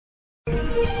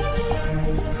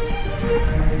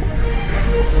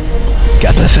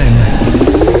كابافان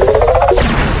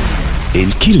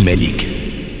الكلمة ليك.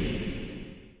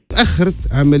 أخرت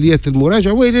عمليات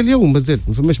المراجعة وإلى اليوم مازالت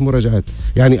ما فماش مراجعات،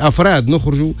 يعني أفراد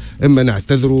نخرجوا إما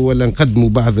نعتذروا ولا نقدموا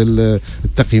بعض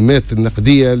التقييمات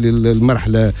النقدية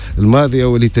للمرحلة الماضية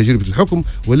ولتجربة الحكم،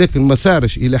 ولكن ما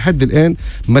صارش إلى حد الآن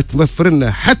ما توفر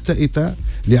لنا حتى إطار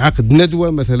لعقد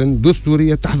ندوة مثلا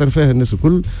دستورية تحضر فيها الناس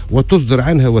الكل وتصدر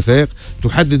عنها وثائق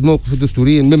تحدد موقف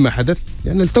الدستوريين مما حدث،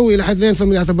 لأن يعني التو إلى حد الآن فما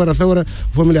اللي يعتبرها ثورة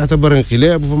وفما اللي يعتبرها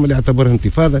انقلاب وفما اللي يعتبرها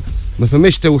انتفاضة، ما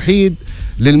فماش توحيد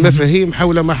للمفاهيم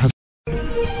حول ما حصل.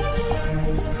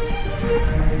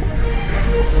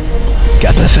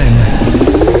 كابافان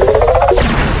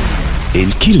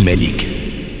الكلمة ليك.